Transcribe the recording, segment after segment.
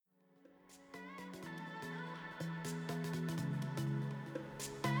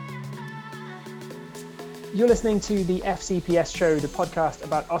You're listening to the FCPS show, the podcast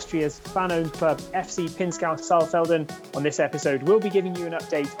about Austria's fan-owned club FC Pinzgau Saalfelden. On this episode, we'll be giving you an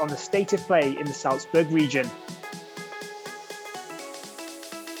update on the state of play in the Salzburg region.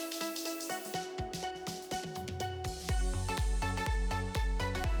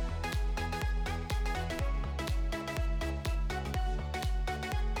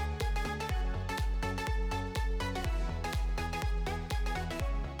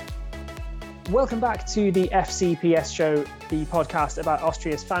 Welcome back to the FCPS show, the podcast about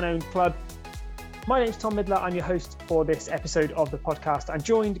Austria's fan-owned club. My name's Tom Midler. I'm your host for this episode of the podcast. I'm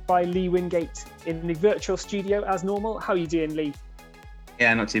joined by Lee Wingate in the virtual studio as normal. How are you doing, Lee?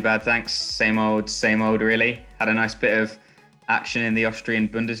 Yeah, not too bad, thanks. Same old, really. Had a nice bit of action in the Austrian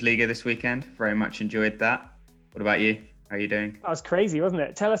Bundesliga this weekend. Very much enjoyed that. What about you? How are you doing? That was crazy, wasn't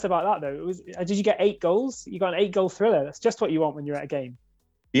it? Tell us about that, though. Did you get 8 goals? You got an 8-goal thriller. That's just what you want when you're at a game.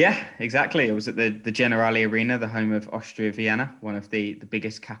 Yeah, exactly. It was at the Generali Arena, the home of Austria Vienna, one of the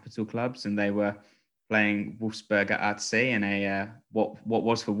biggest capital clubs, and they were playing Wolfsberger AC in a what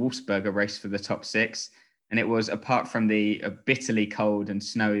was for Wolfsberg a race for the top 6. And it was, apart from the bitterly cold and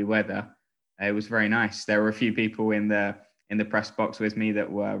snowy weather, it was very nice. There were a few people in the press box with me that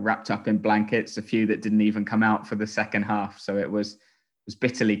were wrapped up in blankets, a few that didn't even come out for the second half. So it was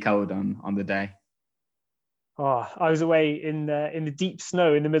bitterly cold on the day. Oh, I was away in the deep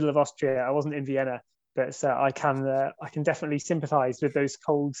snow in the middle of Austria. I wasn't in Vienna, but I can definitely sympathise with those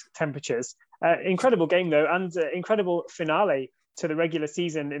cold temperatures. Incredible game though, and incredible finale to the regular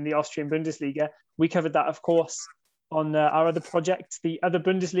season in the Austrian Bundesliga. We covered that, of course, on our other project, the Other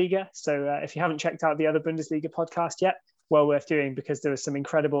Bundesliga. So if you haven't checked out the Other Bundesliga podcast yet, well worth doing, because there was some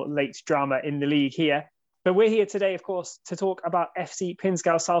incredible late drama in the league here. But we're here today, of course, to talk about FC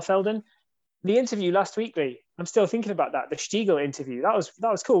Pinzgau Saalfelden. The interview last week, Lee, I'm still thinking about that. The Stiegel interview. That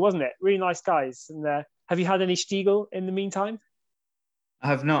was cool, wasn't it? Really nice guys. And have you had any Stiegel in the meantime? I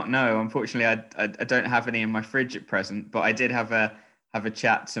have not. No, unfortunately, I don't have any in my fridge at present. But I did have a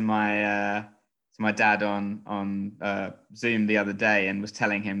chat to my dad on Zoom the other day, and was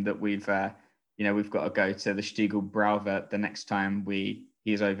telling him that we've got to go to the Stiegel Brauwe the next time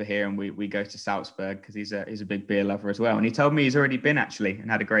he's over here, and we go to Salzburg, because he's a big beer lover as well. And he told me he's already been actually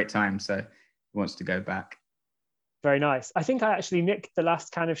and had a great time. So wants to go back. Very nice. I think I actually nicked the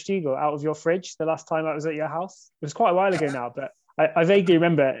last can of Stiegel out of your fridge the last time I was at your house. It was quite a while ago now, but I vaguely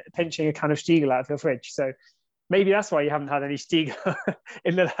remember pinching a can of Stiegel out of your fridge. So maybe that's why you haven't had any Stiegel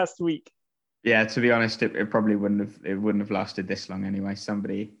in the last week. Yeah, to be honest, it probably wouldn't have lasted this long anyway.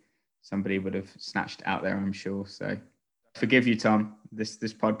 Somebody would have snatched it out there, I'm sure. So forgive you, Tom. This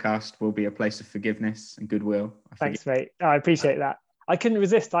podcast will be a place of forgiveness and goodwill. Thanks, mate. I appreciate that. I couldn't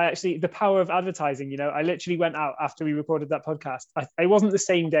resist. The power of advertising, I literally went out after we recorded that podcast. It wasn't the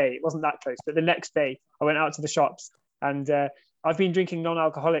same day. It wasn't that close. But the next day I went out to the shops, and I've been drinking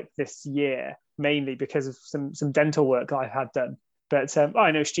non-alcoholic this year, mainly because of some dental work that I've had done. But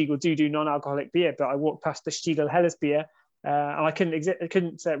I know Stiegel do non-alcoholic beer, but I walked past the Stiegel Helles beer and I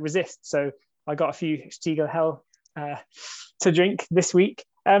couldn't resist. So I got a few Stiegel Hell to drink this week.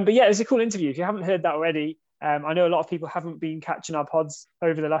 But yeah, it's a cool interview. If you haven't heard that already, I know a lot of people haven't been catching our pods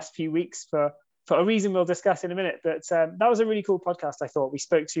over the last few weeks for a reason we'll discuss in a minute. But that was a really cool podcast, I thought. We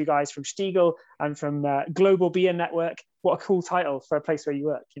spoke to guys from Stiegel and from Global Beer Network. What a cool title for a place where you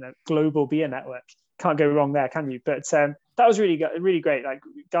work, Global Beer Network. Can't go wrong there, can you? But that was really great. Like,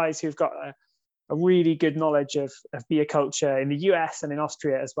 guys who've got a really good knowledge of beer culture in the US and in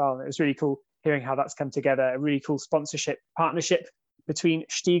Austria as well. And it was really cool hearing how that's come together. A really cool sponsorship partnership between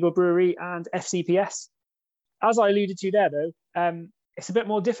Stiegel Brewery and FCPS. As I alluded to there, though, it's a bit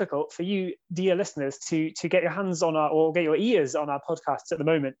more difficult for you, dear listeners, to get your hands on or get your ears on our podcasts at the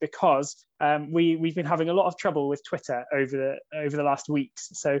moment, because we've been having a lot of trouble with Twitter over the last weeks.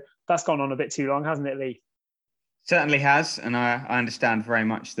 So that's gone on a bit too long, hasn't it, Lee? Certainly has, and I understand very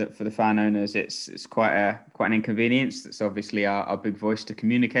much that for the fan owners, it's quite an inconvenience. That's obviously our big voice to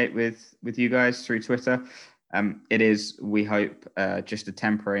communicate with you guys through Twitter. It is, we hope, just a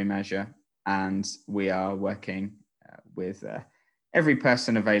temporary measure. And we are working with every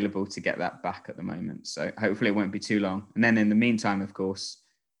person available to get that back at the moment. So hopefully it won't be too long. And then in the meantime, of course,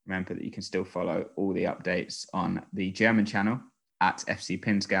 remember that you can still follow all the updates on the German channel at FC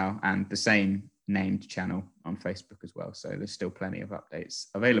Pinzgau, and the same named channel on Facebook as well. So there's still plenty of updates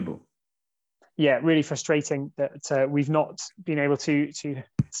available. Yeah, really frustrating that we've not been able to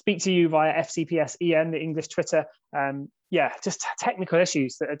speak to you via FCPS EN, the English Twitter. Just technical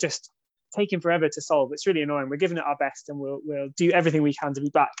issues that are just taking forever to solve. It's really annoying. We're giving it our best, and we'll do everything we can to be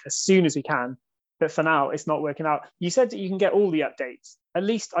back as soon as we can. but for now, it's not working out. You said that you can get all the updates. At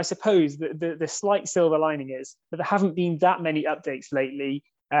least, I suppose, the slight silver lining is that there haven't been that many updates lately.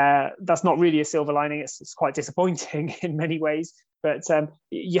 That's not really a silver lining. It's quite disappointing in many ways, but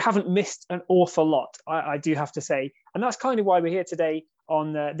you haven't missed an awful lot, I do have to say. And that's kind of why we're here today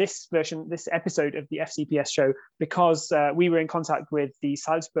on this episode of the FCPS show, because we were in contact with the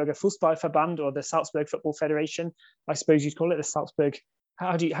Salzburg Football Verband, or the Salzburg Football Federation, I suppose you'd call it, the Salzburg.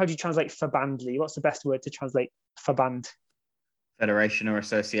 How do you translate Verband, Lee? What's the best word to translate Verband? Federation or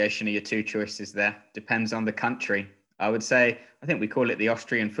association are your two choices there. Depends on the country. I would say, I think we call it the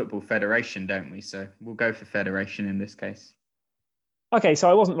Austrian Football Federation, don't we? So we'll go for federation in this case. Okay, so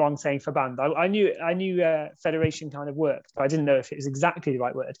I wasn't wrong saying Verband. I knew federation kind of worked, but I didn't know if it was exactly the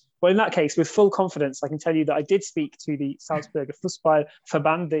right word. Well, in that case, with full confidence, I can tell you that I did speak to the Salzburg Fußball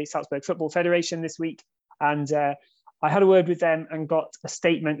Verband, the Salzburg Football Federation this week, and I had a word with them and got an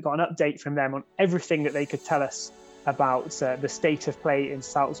update from them on everything that they could tell us about the state of play in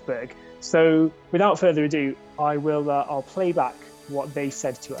Salzburg. So without further ado, I'll play back what they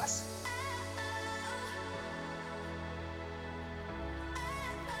said to us.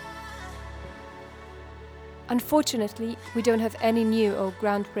 Unfortunately, we don't have any new or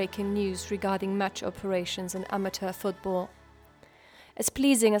groundbreaking news regarding match operations in amateur football. As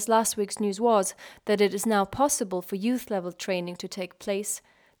pleasing as last week's news was that it is now possible for youth-level training to take place,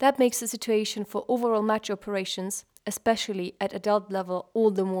 that makes the situation for overall match operations, especially at adult level,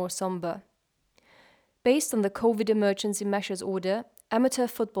 all the more somber. Based on the COVID emergency measures order, amateur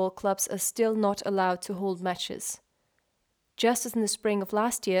football clubs are still not allowed to hold matches. Just as in the spring of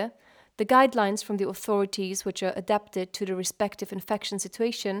last year, the guidelines from the authorities, which are adapted to the respective infection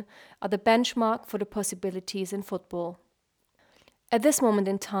situation, are the benchmark for the possibilities in football. At this moment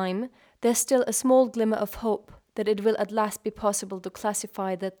in time, there's still a small glimmer of hope that it will at last be possible to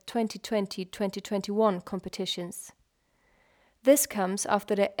classify the 2020-2021 competitions. This comes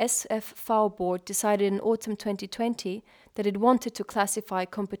after the SFV board decided in autumn 2020 that it wanted to classify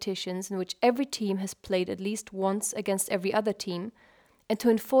competitions in which every team has played at least once against every other team, and to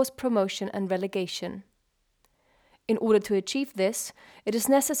enforce promotion and relegation. In order to achieve this, it is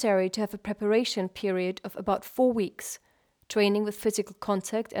necessary to have a preparation period of about 4 weeks, training with physical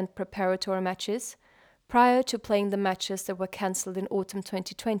contact and preparatory matches, prior to playing the matches that were cancelled in autumn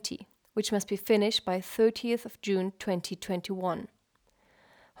 2020, which must be finished by 30th of June 2021.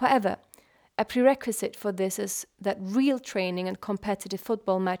 However, a prerequisite for this is that real training and competitive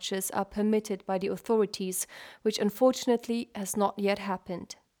football matches are permitted by the authorities, which unfortunately has not yet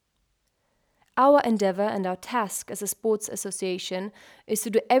happened. Our endeavor and our task as a sports association is to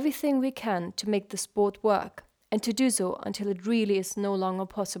do everything we can to make the sport work, and to do so until it really is no longer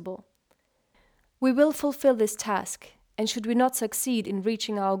possible. We will fulfill this task, and should we not succeed in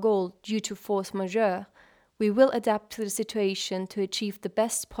reaching our goal due to force majeure, we will adapt to the situation to achieve the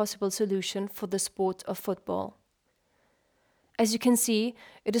best possible solution for the sport of football. As you can see,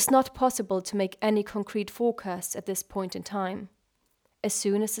 it is not possible to make any concrete forecasts at this point in time. As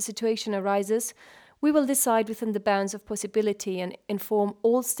soon as the situation arises, we will decide within the bounds of possibility and inform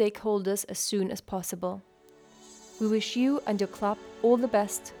all stakeholders as soon as possible. We wish you and your club all the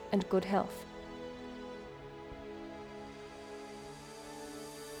best and good health.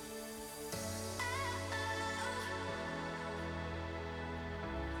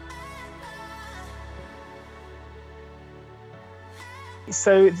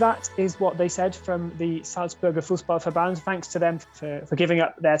 So that is what they said from the Salzburger Fußball Verband. Thanks to them for giving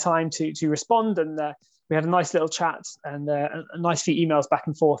up their time to respond. And we had a nice little chat and a nice few emails back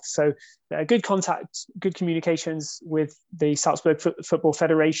and forth. So good contact, good communications with the Salzburg Football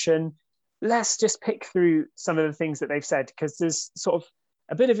Federation. Let's just pick through some of the things that they've said, because there's sort of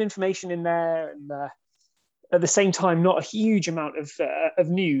a bit of information in there, and at the same time, not a huge amount of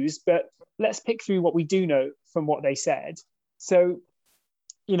news. But let's pick through what we do know from what they said. So,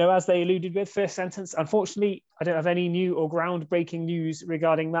 as they alluded with, first sentence, unfortunately, I don't have any new or groundbreaking news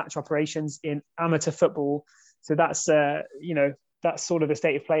regarding match operations in amateur football. So that's, that's sort of the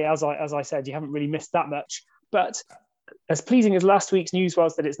state of play. As I said, you haven't really missed that much. But as pleasing as last week's news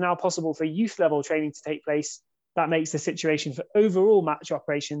was that it's now possible for youth level training to take place, that makes the situation for overall match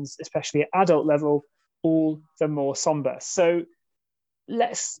operations, especially at adult level, all the more somber. So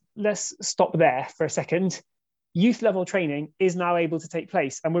let's stop there for a second. Youth level training is now able to take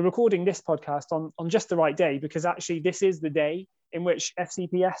place, and we're recording this podcast on just the right day, because actually this is the day in which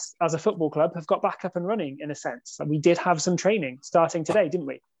FCPS as a football club have got back up and running, in a sense. And we did have some training starting today, didn't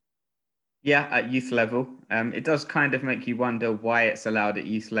we? Yeah, at youth level. It does kind of make you wonder why it's allowed at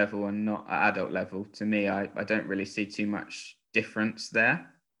youth level and not at adult level. To me, I don't really see too much difference there.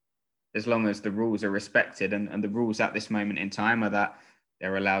 as long as the rules are respected. And the rules at this moment in time are that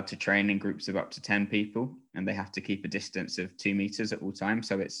they're allowed to train in groups of up to 10 people, and they have to keep a distance of 2 meters at all times.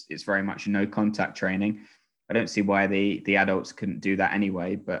 So it's very much no contact training. I don't see why the adults couldn't do that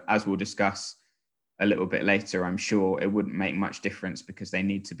anyway. But as we'll discuss a little bit later, I'm sure it wouldn't make much difference because they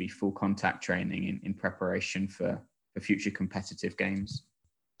need to be full contact training in preparation for future competitive games.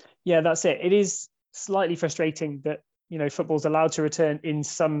 Yeah, that's it. It is slightly frustrating that, football's allowed to return in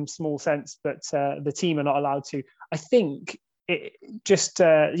some small sense, but the team are not allowed to. I think it just,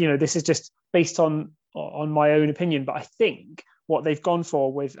 this is just based on my own opinion, but I think what they've gone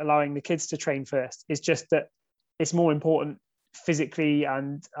for with allowing the kids to train first is just that it's more important physically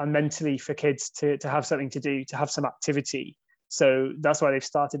and mentally for kids to have something to do, to have some activity. So that's why they've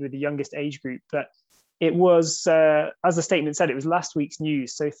started with the youngest age group. But it was, as the statement said, it was last week's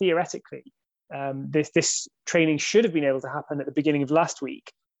news. So theoretically, this training should have been able to happen at the beginning of last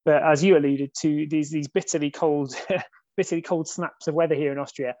week. But as you alluded to, these bitterly cold snaps of weather here in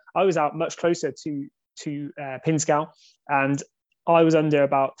Austria. I was out much closer to Pinzgau, and I was under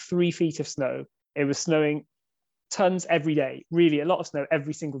about 3 feet of snow. It was snowing tons every day, really a lot of snow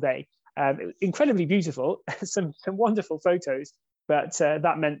every single day. It was incredibly beautiful, some wonderful photos, but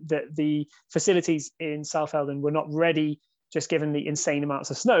that meant that the facilities in Saalfelden were not ready, just given the insane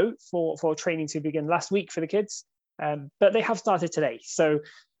amounts of snow for training to begin last week for the kids. But they have started today. So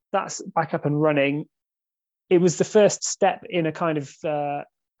that's back up and running. It was the first step in a kind of a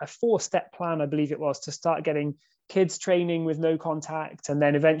 4-step plan, I believe it was, to start getting kids training with no contact, and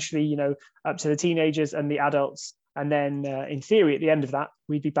then eventually, up to the teenagers and the adults. And then in theory, at the end of that,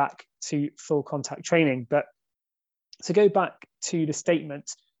 we'd be back to full contact training. But to go back to the statement,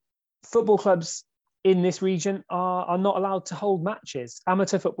 football clubs in this region are not allowed to hold matches.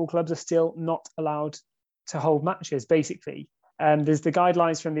 Amateur football clubs are still not allowed to hold matches, basically. There's the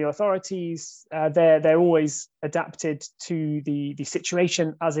guidelines from the authorities. They're always adapted to the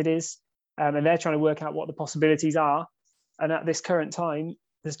situation as it is. And they're trying to work out what the possibilities are. And at this current time,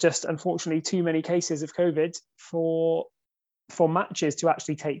 there's just unfortunately too many cases of COVID for matches to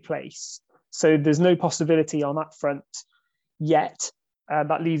actually take place. So there's no possibility on that front yet.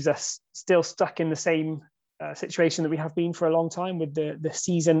 That leaves us still stuck in the same situation that we have been for a long time, with the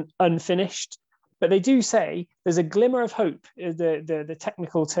season unfinished. But they do say there's a glimmer of hope, the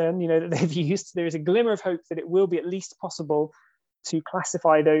technical term, that they've used. There is a glimmer of hope that it will be at least possible to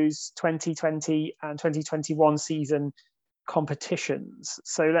classify those 2020 and 2021 season competitions.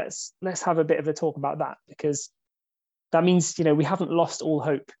 So let's have a bit of a talk about that, because that means we haven't lost all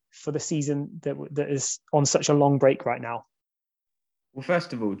hope for the season that is on such a long break right now. Well,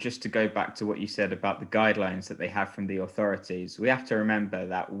 first of all, just to go back to what you said about the guidelines that they have from the authorities, we have to remember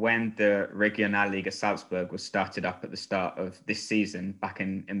that when the Regionalliga Salzburg was started up at the start of this season, back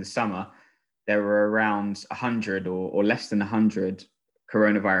in the summer, there were around 100 or less than 100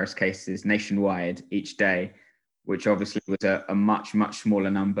 coronavirus cases nationwide each day, which obviously was a much, much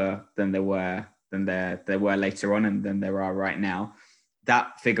smaller number than there were later on and than there are right now.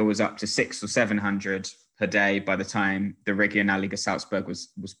 That figure was up to 600 or 700 per day by the time the Regionalliga Salzburg was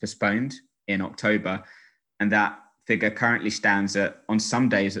postponed in October. And that figure currently stands at, on some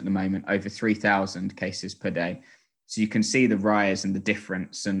days at the moment, over 3,000 cases per day. So you can see the rise and the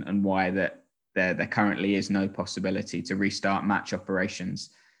difference and why that there currently is no possibility to restart match operations.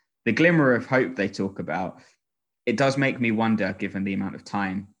 The glimmer of hope they talk about, it does make me wonder, given the amount of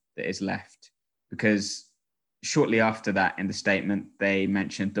time that is left, because shortly after that in the statement, they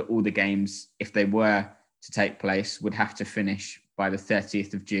mentioned that all the games, if they were to take place, would have to finish by the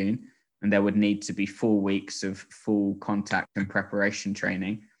 30th of June, and there would need to be 4 weeks of full contact and preparation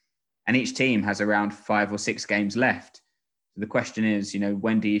training. And each team has around 5 or 6 games left. So the question is,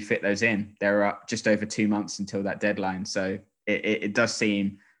 when do you fit those in? There are just over 2 months until that deadline. So it does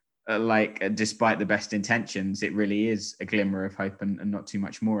seem like, despite the best intentions, it really is a glimmer of hope and not too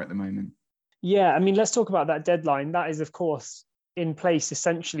much more at the moment. Yeah, I mean, let's talk about that deadline. That is, of course, in place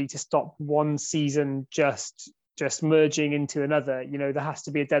essentially to stop one season just merging into another. There has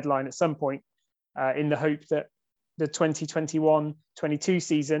to be a deadline at some point in the hope that the 2021-22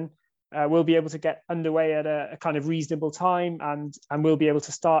 season will be able to get underway at a kind of reasonable time, and we'll be able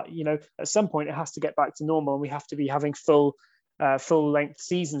to start, at some point it has to get back to normal, and we have to be having full length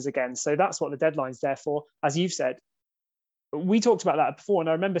seasons again. So that's what the deadline's there for. As you've said, we talked about that before, and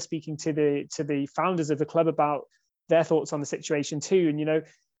I remember speaking to the founders of the club about their thoughts on the situation too. And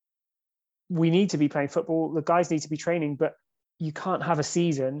we need to be playing football, the guys need to be training, but you can't have a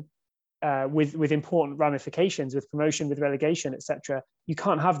season with important ramifications, with promotion, with relegation, etc. You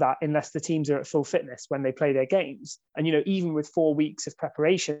can't have that unless the teams are at full fitness when they play their games. And even with 4 weeks of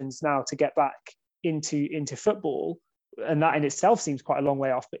preparations now to get back into football, and that in itself seems quite a long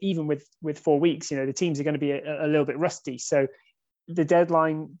way off. But even with 4 weeks, the teams are going to be a little bit rusty. So the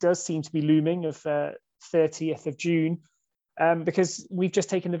deadline does seem to be looming of 30th of June. Because we've just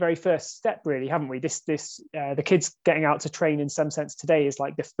taken the very first step, really, haven't we? The kids getting out to train in some sense today is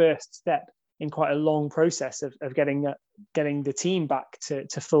like the first step in quite a long process of getting the team back to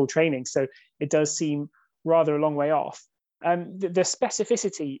full training. So it does seem rather a long way off. The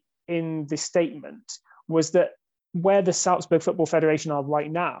specificity in the statement was that where the Salzburg Football Federation are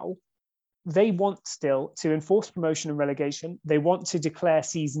right now, they want still to enforce promotion and relegation. They want to declare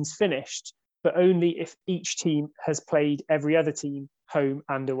seasons finished, but only if each team has played every other team home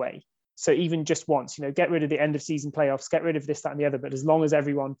and away. So even just once, get rid of the end of season playoffs, get rid of this, that, and the other, but as long as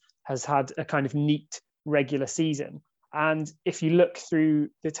everyone has had a kind of neat regular season. And if you look through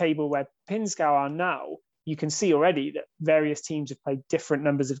the table where Pinzgau are now, you can see already that various teams have played different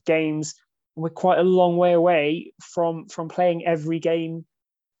numbers of games. We're quite a long way away from playing every game,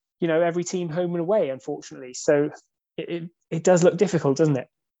 every team home and away, unfortunately. So it does look difficult, doesn't it?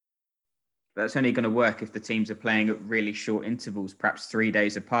 That's only going to work if the teams are playing at really short intervals, perhaps 3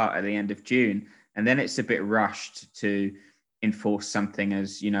 days apart at the end of June. And then it's a bit rushed to enforce something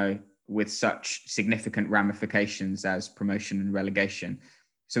as, with such significant ramifications as promotion and relegation.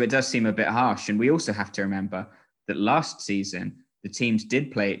 So it does seem a bit harsh. And we also have to remember that last season, the teams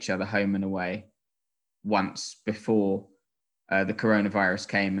did play each other home and away once before the coronavirus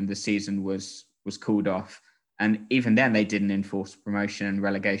came and the season was called off. And even then, they didn't enforce promotion and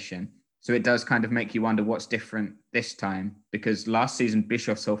relegation. So it does kind of make you wonder what's different this time, because last season,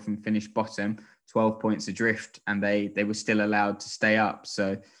 Bischofshofen finished bottom, 12 points adrift, and they were still allowed to stay up.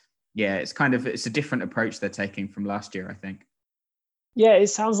 So yeah, it's a different approach they're taking from last year, I think. Yeah, it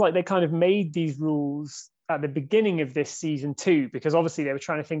sounds like they kind of made these rules at the beginning of this season too, because obviously they were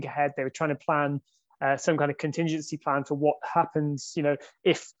trying to think ahead. They were trying to plan some kind of contingency plan for what happens,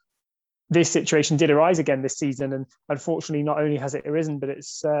 if this situation did arise again this season. And unfortunately, not only has it arisen, but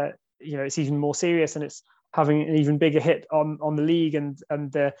it's even more serious, and it's having an even bigger hit on the league and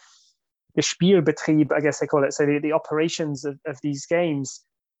the Spielbetrieb, I guess they call it, so the operations of these games.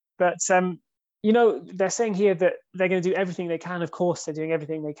 But they're saying here that they're going to do everything they can. Of course, they're doing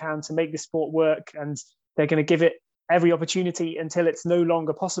everything they can to make the sport work, and they're going to give it every opportunity until it's no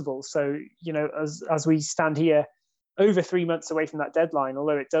longer possible. So as we stand here over 3 months away from that deadline,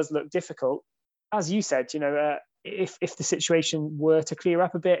 although it does look difficult, as you said, if the situation were to clear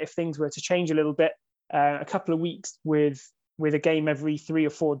up a bit, if things were to change a little bit, a couple of weeks with a game every 3 or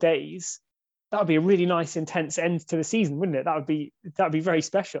 4 days, that would be a really nice, intense end to the season, wouldn't it? That would be very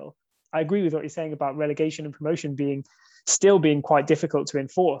special. I agree with what you're saying about relegation and promotion still being quite difficult to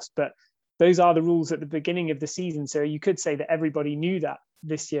enforce, but those are the rules at the beginning of the season. So you could say that everybody knew that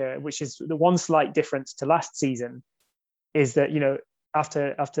this year, which is the one slight difference to last season, is that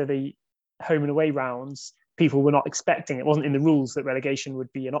after the home and away rounds, people were not expecting, it wasn't in the rules that relegation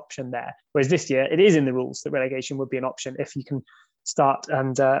would be an option there. Whereas this year, it is in the rules that relegation would be an option if you can start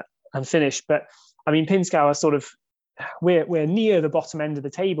and finish. But I mean, Pinzgau are sort of, we're near the bottom end of the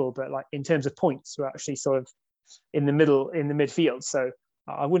table, but like in terms of points, we're actually sort of in the midfield. So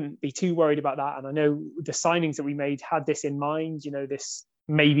I wouldn't be too worried about that. And I know the signings that we made had this in mind, this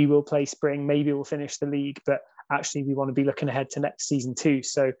maybe we'll play spring, maybe we'll finish the league, but actually we want to be looking ahead to next season too.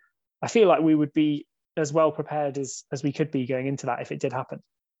 So I feel like we would be as well prepared as we could be going into that if it did happen.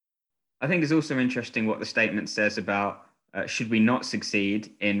 I think it's also interesting what the statement says about should we not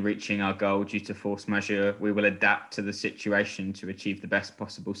succeed in reaching our goal due to force majeure, we will adapt to the situation to achieve the best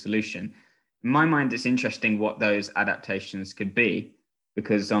possible solution. In my mind, it's interesting what those adaptations could be,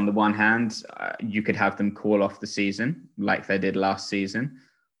 because on the one hand, you could have them call off the season like they did last season,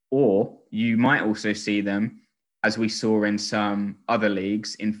 or you might also see them, as we saw in some other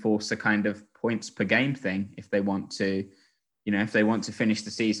leagues, enforce a kind of points per game thing if they want to, finish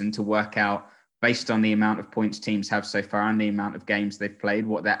the season, to work out, based on the amount of points teams have so far and the amount of games they've played,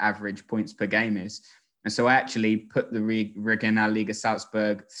 what their average points per game is. And so I actually put the Regionalliga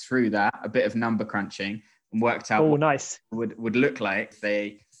Salzburg through that, a bit of number crunching, and worked out what nice. would look like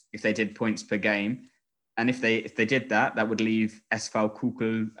if they did points per game. And if they did that, that would leave SV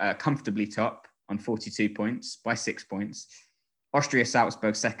Kukl comfortably top on 42 points by 6 points. Austria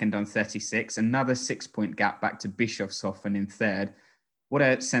Salzburg second on 36, another 6-point gap back to Bischofshofen in third. What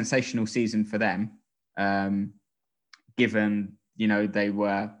a sensational season for them, given, they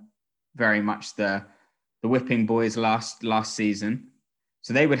were very much the whipping boys last season.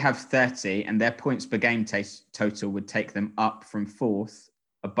 So they would have 30, and their points per game total would take them up from fourth,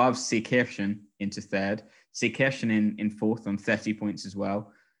 above Seekirchen into third, Seekirchen in fourth on 30 points as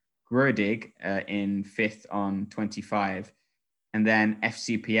well, Grodig in fifth on 25, and then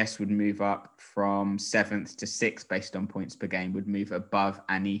FCPS would move up from seventh to sixth based on points per game, would move above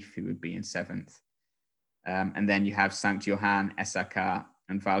Anif, who would be in seventh. And then you have St. Johann, SAK,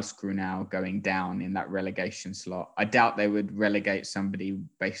 and Valsgrunau going down in that relegation slot. I doubt they would relegate somebody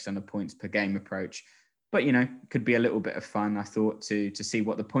based on a points per game approach, but, you know, could be a little bit of fun, I thought, to see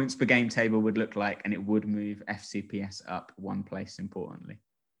what the points per game table would look like, and it would move FCPS up one place, importantly.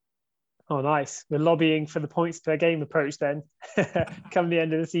 Oh, nice. We're lobbying for the points per game approach then, come the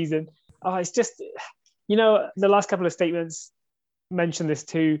end of the season. Oh, it's just, you know, the last couple of statements mention this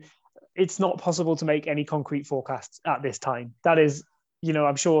too. It's not possible to make any concrete forecasts at this time. That is, you know,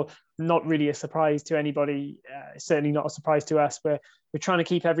 I'm sure not really a surprise to anybody, certainly not a surprise to us. We're trying to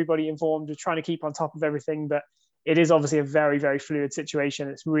keep everybody informed. We're trying to keep on top of everything, but it is obviously a very, very fluid situation.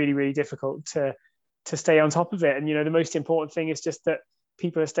 It's really, really difficult to stay on top of it. And, you know, the most important thing is just that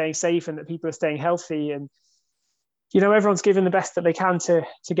people are staying safe and that people are staying healthy. And, you know, everyone's given the best that they can to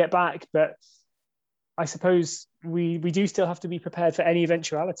get back. But I suppose we do still have to be prepared for any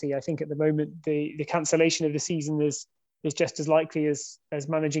eventuality. I think at the moment, the cancellation of the season is just as likely as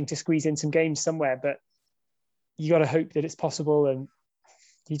managing to squeeze in some games somewhere. But you got to hope that it's possible. And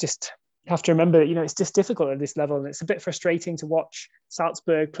you just have to remember that, you know, it's just difficult at this level. And it's a bit frustrating to watch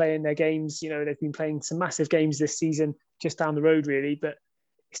Salzburg playing their games. You know, they've been playing some massive games this season just down the road, really. But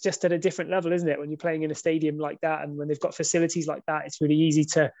it's just at a different level, isn't it? When you're playing in a stadium like that, and when they've got facilities like that, it's really easy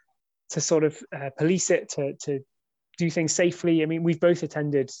to sort of police it, to do things safely. I mean, we've both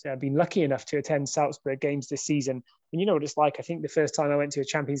been lucky enough to attend Salzburg games this season. And you know what it's like. I think the first time I went to a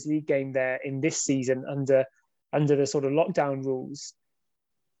Champions League game there in this season under the sort of lockdown rules,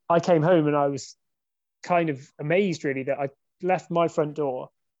 I came home and I was kind of amazed, really, that I left my front door,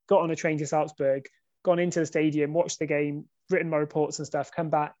 got on a train to Salzburg, gone into the stadium, watched the game, written my reports and stuff, come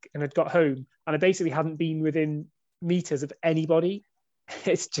back and had got home. And I basically hadn't been within meters of anybody.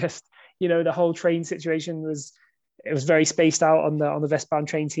 It's just, you know, the whole train situation was very spaced out on the Westbahn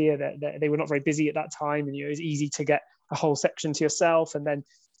trains here. That they were not very busy at that time. And, you know, it was easy to get a whole section to yourself. And then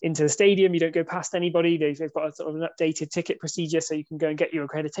into the stadium, you don't go past anybody. They've got a sort of an updated ticket procedure, so you can go and get your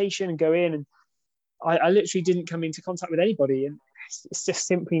accreditation and go in. And I literally didn't come into contact with anybody. And it's just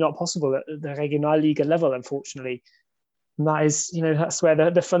simply not possible at the Regionalliga level, unfortunately. And that is, you know, that's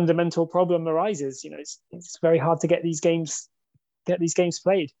where the fundamental problem arises. You know, it's very hard to get these games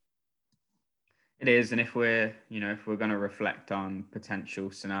played. It is, and if we're going to reflect on potential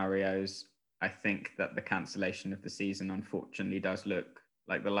scenarios, I think that the cancellation of the season unfortunately does look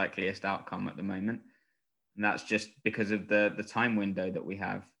like the likeliest outcome at the moment, and that's just because of the time window that we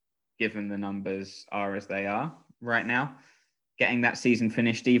have. Given the numbers are as they are right now, getting that season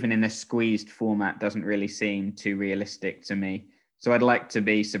finished, even in a squeezed format, doesn't really seem too realistic to me. So I'd like to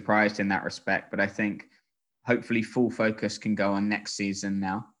be surprised in that respect, but I think hopefully full focus can go on next season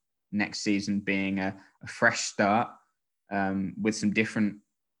now. Next season being a fresh start with some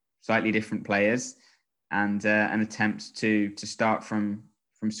slightly different players, and an attempt to start from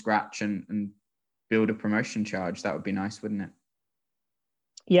scratch and build a promotion charge. That would be nice, wouldn't it?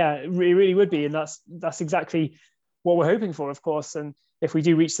 Yeah, it really would be. And that's exactly what we're hoping for, of course. And if we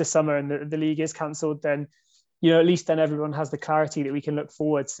do reach the summer and the league is cancelled, then, you know, at least then everyone has the clarity that we can look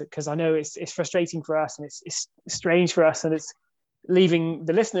forward to. Because I know it's frustrating for us, and it's strange for us, and it's leaving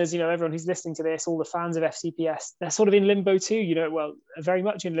the listeners, you know, everyone who's listening to this, all the fans of FCPS, they're sort of in limbo too, you know, well, very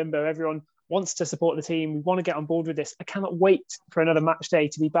much in limbo. Everyone wants to support the team. We want to get on board with this. I cannot wait for another match day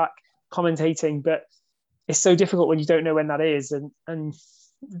to be back commentating, but it's so difficult when you don't know when that is. And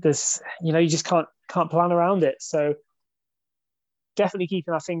there's, you know, you just can't plan around it. So definitely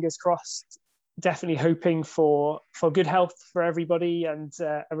keeping our fingers crossed, definitely hoping for good health for everybody, and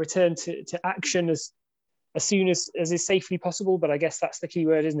a return to action as soon as is safely possible. But I guess that's the key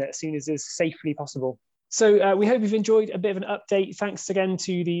word, isn't it? As soon as is safely possible. So we hope you've enjoyed a bit of an update. Thanks again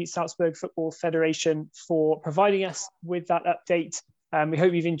to the Salzburg Football Federation for providing us with that update. We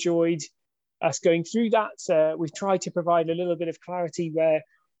hope you've enjoyed us going through that. We've tried to provide a little bit of clarity where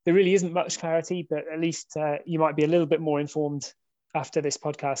there really isn't much clarity, but at least you might be a little bit more informed after this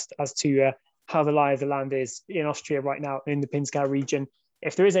podcast as to how the lie of the land is in Austria right now in the Pinzgau region.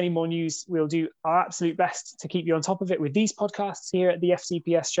 If there is any more news, we'll do our absolute best to keep you on top of it with these podcasts here at the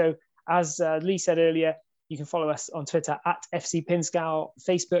FCPS show. As Lee said earlier, You can follow us on Twitter at FC Pinzgau,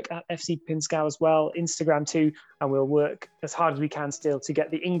 Facebook at FC Pinzgau as well, Instagram too, and we'll work as hard as we can still to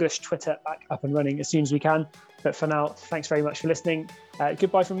get the English Twitter back up and running as soon as we can. But for now, thanks very much for listening.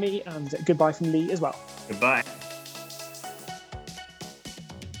 Goodbye from me and goodbye from Lee as well. Goodbye.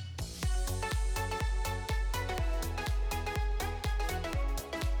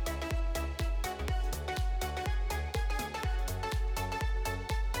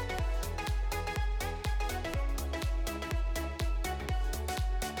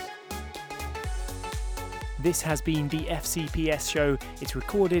 This has been the FCPS show. It's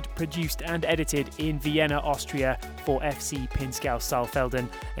recorded, produced and edited in Vienna, Austria for FC Pinzgau Saalfelden.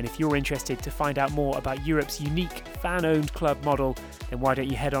 And if you're interested to find out more about Europe's unique fan-owned club model, then why don't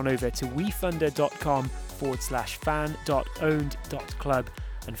you head on over to wefunder.com/fan.owned.club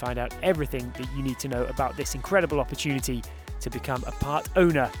and find out everything that you need to know about this incredible opportunity to become a part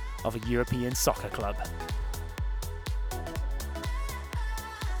owner of a European soccer club.